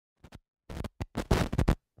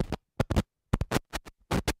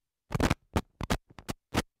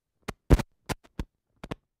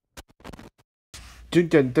Chương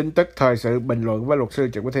trình tin tức thời sự bình luận với luật sư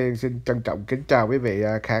CtQH xin trân trọng kính chào quý vị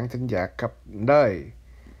khán thính giả khắp nơi.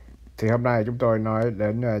 Thì hôm nay chúng tôi nói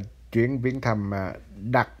đến chuyến viếng thăm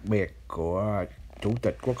đặc biệt của Chủ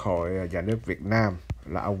tịch Quốc hội nhà nước Việt Nam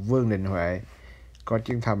là ông Vương Đình Huệ, có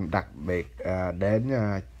chuyến thăm đặc biệt đến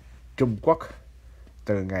Trung Quốc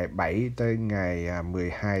từ ngày 7 tới ngày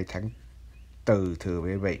 12 tháng 4, thưa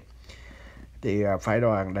quý vị. Thì phái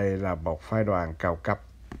đoàn đây là một phái đoàn cao cấp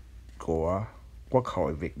của Quốc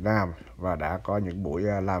hội Việt Nam và đã có những buổi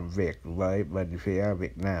làm việc với bên phía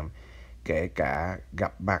Việt Nam, kể cả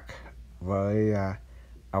gặp mặt với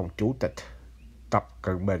ông Chủ tịch Tập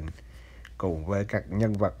Cận Bình cùng với các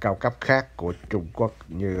nhân vật cao cấp khác của Trung Quốc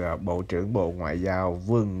như Bộ trưởng Bộ Ngoại giao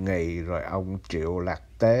Vương Nghị, rồi ông Triệu Lạc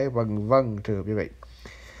Tế, vân vân, thưa quý vị.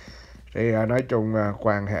 Thì nói chung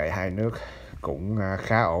quan hệ hai nước cũng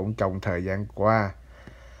khá ổn trong thời gian qua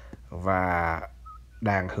và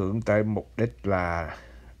đang hướng tới mục đích là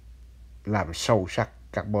làm sâu sắc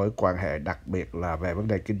các mối quan hệ, đặc biệt là về vấn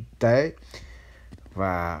đề kinh tế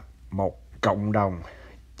và một cộng đồng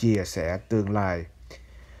chia sẻ tương lai.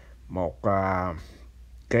 Một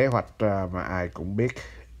kế hoạch mà ai cũng biết,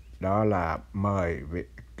 đó là mời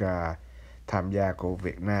việc tham gia của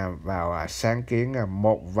Việt Nam vào sáng kiến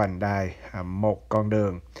một vành đai, một con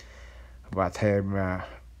đường và thêm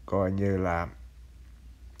coi như là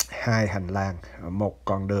hai hành lang, một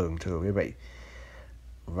con đường, thưa quý vị.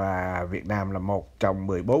 Và Việt Nam là một trong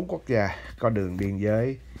 14 quốc gia có đường biên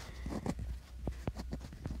giới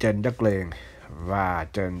trên đất liền và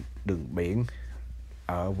trên đường biển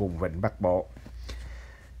ở vùng vịnh Bắc Bộ.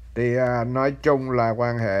 Thì nói chung là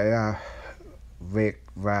quan hệ Việt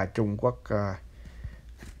và Trung Quốc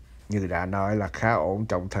như đã nói là khá ổn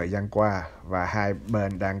trong thời gian qua, và hai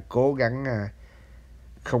bên đang cố gắng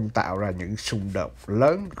không tạo ra những xung đột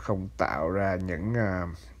lớn, không tạo ra những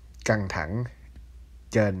căng thẳng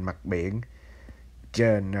trên mặt biển,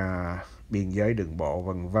 trên biên giới đường bộ,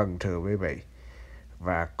 vân vân, thưa quý vị.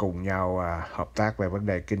 Và cùng nhau hợp tác về vấn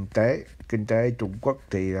đề kinh tế. Kinh tế Trung Quốc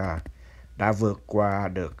thì đã vượt qua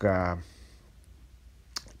được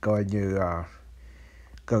coi như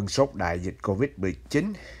cơn sốt đại dịch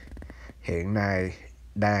Covid-19. Hiện nay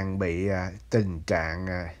đang bị tình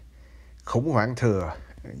trạng khủng hoảng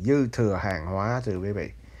dư thừa hàng hóa, thưa quý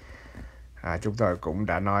vị. Chúng tôi cũng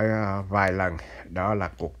đã nói vài lần, đó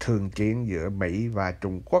là cuộc thương chiến giữa Mỹ và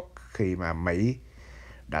Trung Quốc, khi mà Mỹ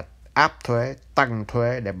đã áp thuế, tăng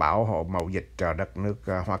thuế để bảo hộ mậu dịch cho đất nước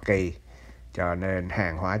Hoa Kỳ, cho nên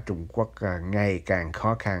hàng hóa Trung Quốc ngày càng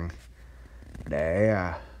khó khăn để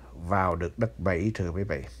vào được đất Mỹ, thưa quý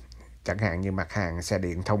vị. Chẳng hạn như mặt hàng xe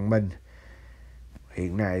điện thông minh,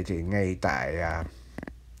 hiện nay thì ngay tại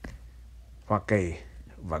Hoa Kỳ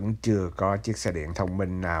vẫn chưa có chiếc xe điện thông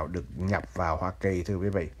minh nào được nhập vào Hoa Kỳ, thưa quý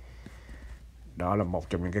vị. Đó là một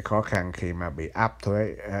trong những cái khó khăn khi mà bị áp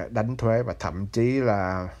thuế, đánh thuế, và thậm chí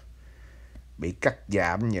là bị cắt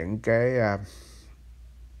giảm những cái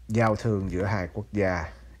giao thương giữa hai quốc gia.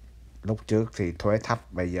 Lúc trước thì thuế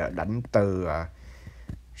thấp, bây giờ đánh từ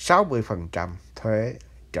 60% thuế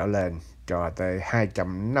trở lên cho tới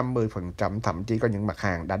 250%, thậm chí có những mặt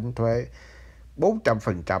hàng đánh thuế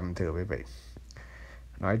 400%, thưa quý vị.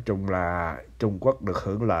 Nói chung là Trung Quốc được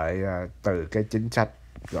hưởng lợi từ cái chính sách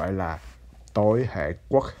gọi là tối hệ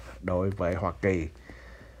quốc đối với Hoa Kỳ.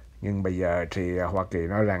 Nhưng bây giờ thì Hoa Kỳ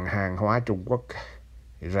nói rằng hàng hóa Trung Quốc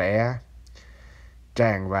rẻ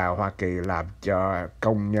tràn vào Hoa Kỳ làm cho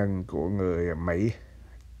công nhân của người Mỹ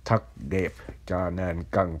thất nghiệp, cho nên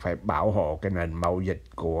cần phải bảo hộ cái nền mậu dịch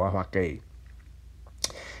của Hoa Kỳ.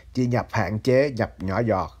 Chỉ nhập hạn chế, nhập nhỏ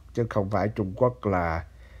giọt, chứ không phải Trung Quốc là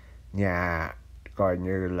nhà coi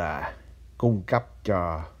như là cung cấp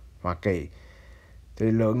cho Hoa Kỳ.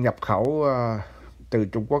 Thì lượng nhập khẩu từ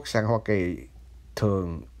Trung Quốc sang Hoa Kỳ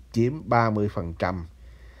thường chiếm 30%,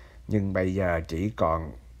 nhưng bây giờ chỉ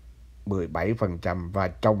còn 17%, và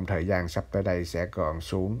trong thời gian sắp tới đây sẽ còn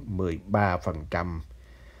xuống 13%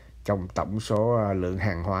 trong tổng số lượng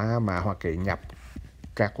hàng hóa mà Hoa Kỳ nhập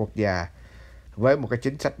các quốc gia, với một cái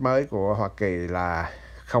chính sách mới của Hoa Kỳ là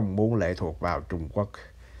không muốn lệ thuộc vào Trung Quốc.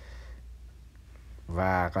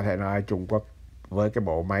 Và có thể nói Trung Quốc với cái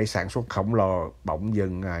bộ máy sản xuất khổng lồ bỗng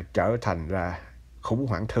dưng trở thành ra khủng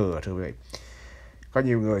hoảng thừa, thưa quý vị. Có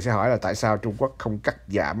nhiều người sẽ hỏi là tại sao Trung Quốc không cắt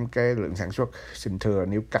giảm cái lượng sản xuất. Xin thưa,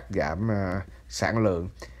 nếu cắt giảm sản lượng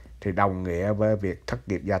thì đồng nghĩa với việc thất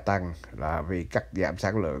nghiệp gia tăng, là vì cắt giảm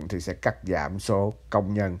sản lượng thì sẽ cắt giảm số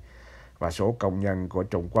công nhân, và số công nhân của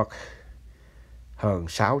Trung Quốc hơn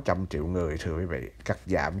 600 triệu người, thưa quý vị. Cắt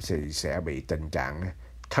giảm thì sẽ bị tình trạng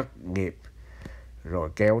thất nghiệp, rồi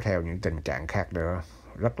kéo theo những tình trạng khác nữa,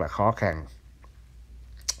 rất là khó khăn.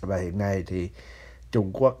 Và hiện nay thì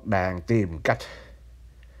Trung Quốc đang tìm cách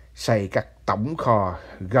xây các tổng kho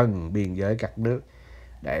gần biên giới các nước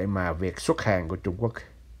để mà việc xuất hàng của Trung Quốc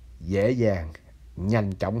dễ dàng,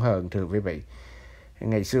 nhanh chóng hơn, thưa quý vị.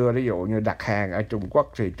 Ngày xưa ví dụ như đặt hàng ở Trung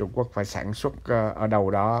Quốc thì Trung Quốc phải sản xuất ở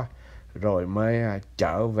đâu đó rồi mới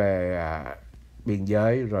trở về biên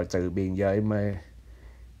giới, rồi từ biên giới mới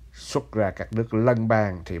xuất ra các nước lân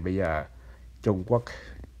bang. Thì bây giờ Trung Quốc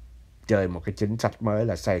chơi một cái chính sách mới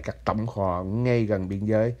là xây các tổng kho ngay gần biên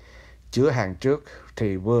giới, chứa hàng trước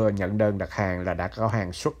thì vừa nhận đơn đặt hàng là đã có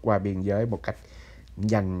hàng xuất qua biên giới một cách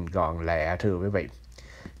nhanh gọn lẹ, thưa quý vị.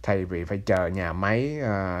 Thay vì phải chờ nhà máy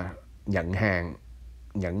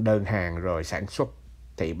nhận đơn hàng rồi sản xuất,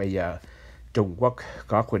 thì bây giờ Trung Quốc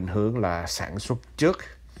có khuynh hướng là sản xuất trước,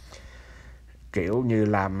 kiểu như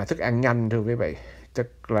làm thức ăn nhanh, thưa quý vị.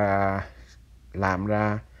 Tức là làm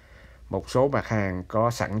ra một số mặt hàng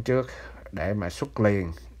có sẵn trước để mà xuất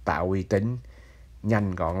liền, tạo uy tín,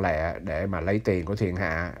 nhanh gọn lẹ để mà lấy tiền của thiên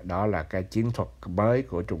hạ. Đó là cái chiến thuật mới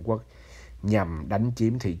của Trung Quốc nhằm đánh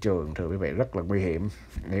chiếm thị trường, thưa quý vị, rất là nguy hiểm.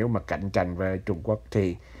 Nếu mà cạnh tranh với Trung Quốc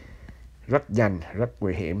thì rất nhanh, rất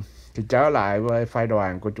nguy hiểm. Thì trở lại với phái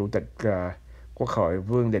đoàn của Chủ tịch Quốc hội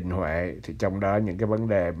Vương Đình Huệ, thì trong đó những cái vấn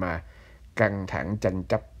đề mà căng thẳng tranh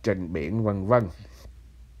chấp trên biển vân vân,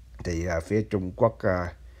 thì phía Trung Quốc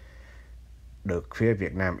được phía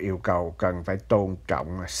Việt Nam yêu cầu cần phải tôn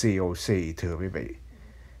trọng COC, thưa quý vị,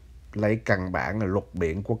 lấy căn bản là luật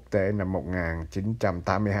biển quốc tế năm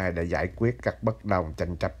 1982 để giải quyết các bất đồng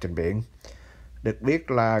tranh chấp trên biển. Được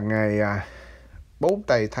biết là ngày 4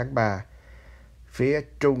 tây tháng 3, phía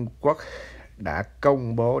Trung Quốc đã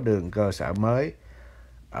công bố đường cơ sở mới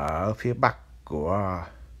ở phía bắc của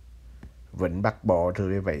Vịnh Bắc Bộ, thưa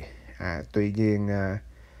quý vị. Tuy nhiên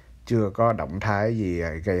chưa có động thái gì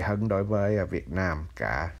gây hấn đối với Việt Nam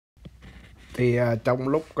cả. Thì trong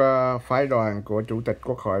lúc phái đoàn của Chủ tịch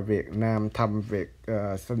Quốc hội Việt Nam thăm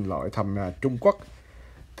Trung Quốc,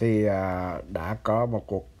 thì đã có một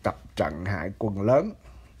cuộc tập trận hải quân lớn,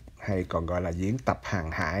 hay còn gọi là diễn tập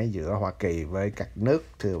hàng hải giữa Hoa Kỳ với các nước,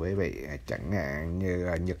 thưa quý vị, chẳng hạn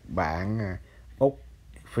như Nhật Bản, Úc,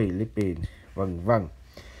 Philippines, vân vân.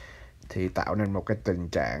 Thì tạo nên một cái tình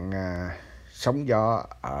trạng sóng gió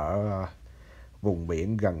ở vùng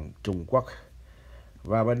biển gần Trung Quốc.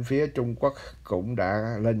 Và bên phía Trung Quốc cũng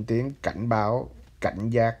đã lên tiếng cảnh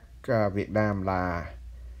giác Việt Nam là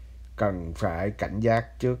cần phải cảnh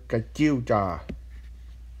giác trước cái chiêu trò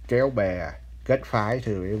kéo bè kết phái,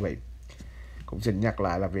 thưa quý vị. Cũng xin nhắc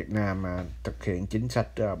lại là Việt Nam thực hiện chính sách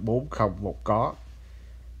 4 không 1 có,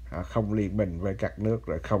 không liên minh với các nước,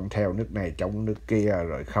 rồi không theo nước này chống nước kia,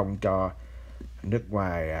 rồi không cho nước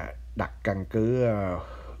ngoài đặt căn cứ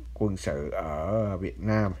quân sự ở Việt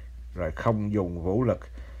Nam, rồi không dùng vũ lực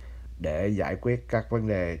để giải quyết các vấn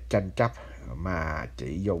đề tranh chấp, mà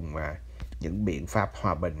chỉ dùng những biện pháp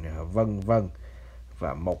hòa bình vân vân.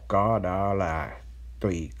 Và một có đó là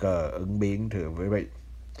tùy cơ ứng biến, thưa quý vị.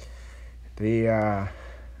 Thì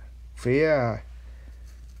phía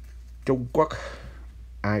Trung Quốc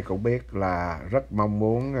ai cũng biết là rất mong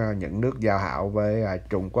muốn những nước giao hảo với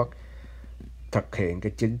Trung Quốc thực hiện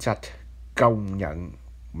cái chính sách công nhận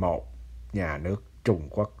một nhà nước Trung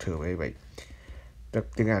Quốc, thưa quý vị. Tức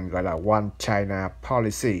tiếng Anh gọi là One China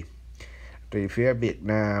Policy. Thì phía Việt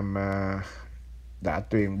Nam đã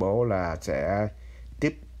tuyên bố là sẽ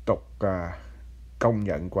tiếp tục công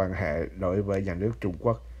nhận quan hệ đối với nhà nước Trung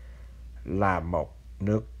Quốc là một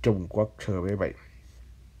nước Trung Quốc, thưa quý vị.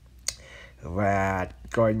 Và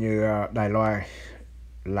coi như Đài Loan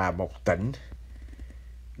là một tỉnh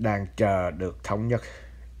đang chờ được thống nhất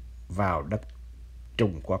vào đất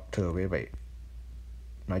Trung Quốc, thưa quý vị.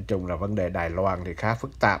 Nói chung là vấn đề Đài Loan thì khá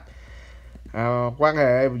phức tạp. Quan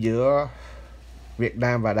hệ giữa Việt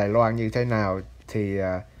Nam và Đài Loan như thế nào thì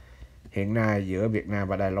hiện nay giữa Việt Nam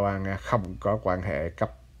và Đài Loan không có quan hệ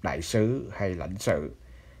cấp đại sứ hay lãnh sự,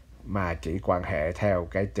 mà chỉ quan hệ theo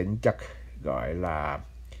cái tính chất gọi là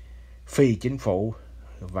phi chính phủ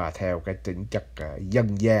và theo cái tính chất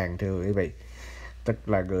dân gian, thưa quý vị. Tức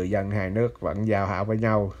là người dân hai nước vẫn giao hảo với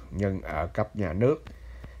nhau, nhưng ở cấp nhà nước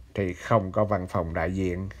thì không có văn phòng đại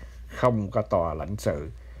diện, không có tòa lãnh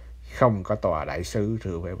sự, không có tòa đại sứ,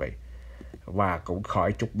 thưa quý vị. Và cũng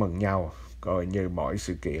khỏi chúc mừng nhau, coi như mọi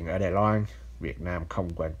sự kiện ở Đài Loan Việt Nam không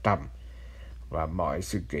quan tâm, và mọi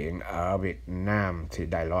sự kiện ở Việt Nam thì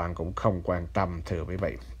Đài Loan cũng không quan tâm, thưa quý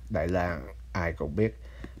vị. Đài Loan ai cũng biết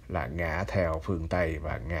là ngã theo phương Tây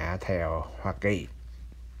và ngã theo Hoa Kỳ.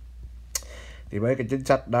 Thì với cái chính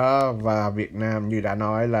sách đó, và Việt Nam như đã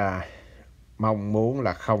nói là mong muốn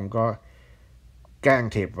là không có can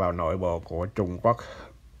thiệp vào nội bộ của Trung Quốc.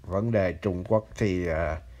 Vấn đề Trung Quốc thì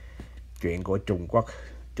chuyện của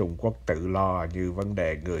Trung Quốc tự lo, như vấn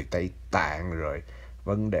đề người Tây Tạng, rồi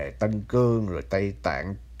vấn đề Tân Cương, rồi Tây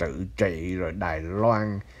Tạng tự trị, rồi Đài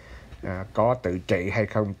Loan có tự trị hay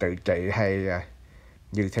không tự trị, hay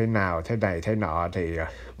như thế nào, thế này thế nọ, thì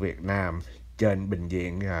Việt Nam trên bình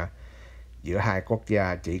diện giữa hai quốc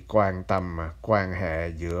gia chỉ quan tâm quan hệ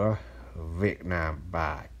giữa Việt Nam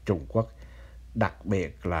và Trung Quốc, đặc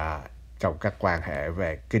biệt là trong các quan hệ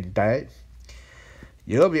về kinh tế.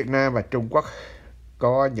 Giữa Việt Nam và Trung Quốc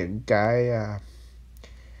có những cái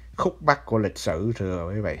khúc mắc của lịch sử, thưa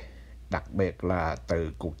quý vị, đặc biệt là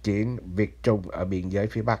từ cuộc chiến Việt Trung ở biên giới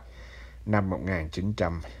phía Bắc năm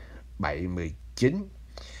 1979.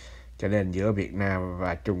 Cho nên giữa Việt Nam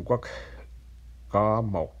và Trung Quốc có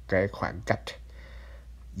một cái khoảng cách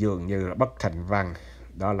dường như là bất thành văn,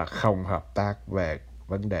 đó là không hợp tác về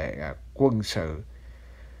vấn đề quân sự,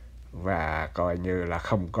 và coi như là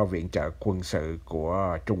không có viện trợ quân sự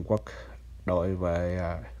của Trung Quốc đối với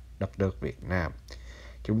đất nước Việt Nam.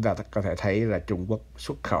 Chúng ta có thể thấy là Trung Quốc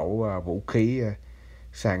xuất khẩu vũ khí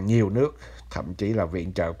sang nhiều nước, thậm chí là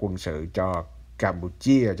viện trợ quân sự cho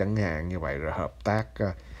Campuchia chẳng hạn như vậy, rồi hợp tác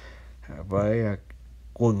với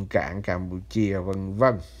quân cảng Campuchia vân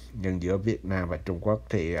vân. Nhưng giữa Việt Nam và Trung Quốc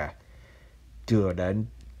thì chưa đến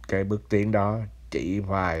cái bước tiến đó, chỉ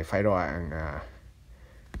vài phái đoàn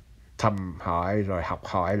thăm hỏi rồi học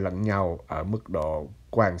hỏi lẫn nhau ở mức độ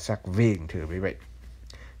quan sát viên, thưa quý vị.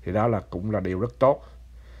 Thì đó là cũng là điều rất tốt.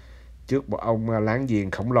 Trước một ông láng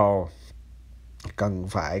giềng khổng lồ, cần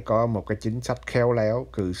phải có một cái chính sách khéo léo,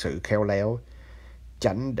 cư xử khéo léo,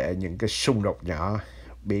 tránh để những cái xung đột nhỏ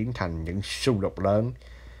biến thành những xung đột lớn,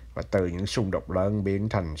 và từ những xung đột lớn biến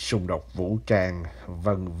thành xung đột vũ trang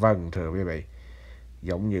vân vân, thưa quý vị.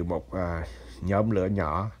 Giống như một nhóm lửa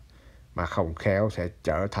nhỏ mà không khéo sẽ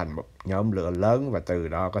trở thành một nhóm lửa lớn, và từ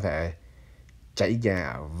đó có thể cháy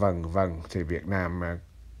nhà vân vân. Thì Việt Nam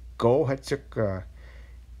cố hết sức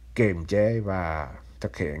kiềm chế và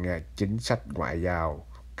thực hiện chính sách ngoại giao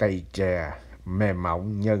cây tre mềm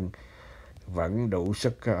mỏng, nhưng vẫn đủ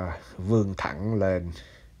sức vươn thẳng lên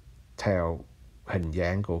theo hình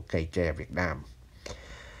dáng của cây tre Việt Nam.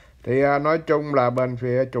 Thì nói chung là bên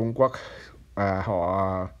phía Trung Quốc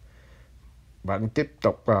họ vẫn tiếp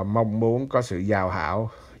tục mong muốn có sự giao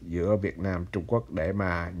hảo giữa Việt Nam Trung Quốc, để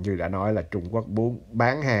mà như đã nói là Trung Quốc muốn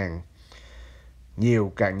bán hàng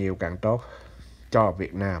nhiều càng tốt cho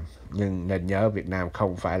Việt Nam. Nhưng nên nhớ Việt Nam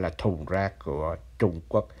không phải là thùng rác của Trung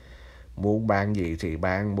Quốc, muốn bán gì thì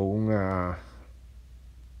bán, muốn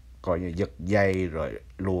coi như giật dây rồi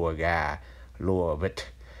lùa gà lùa vịt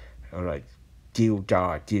rồi chiêu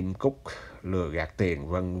trò chim cút lừa gạt tiền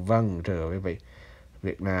vân vân, thưa quý vị.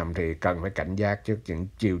 Việt Nam thì cần phải cảnh giác trước những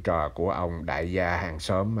chiêu trò của ông đại gia hàng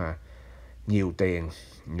xóm mà nhiều tiền,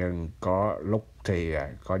 nhưng có lúc thì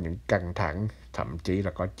có những căng thẳng, thậm chí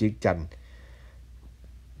là có chiến tranh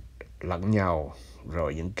lẫn nhau,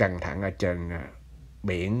 rồi những căng thẳng ở trên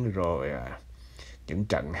biển, rồi những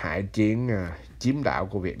trận hải chiến chiếm đảo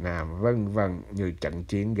của Việt Nam vân vân, như trận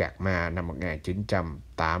chiến Gạc Ma năm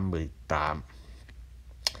 1988.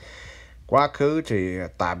 Quá khứ thì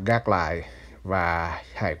tạm gác lại, và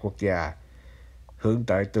hai quốc gia hướng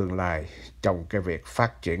tới tương lai trong cái việc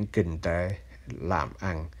phát triển kinh tế làm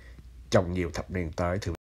ăn trong nhiều thập niên tới.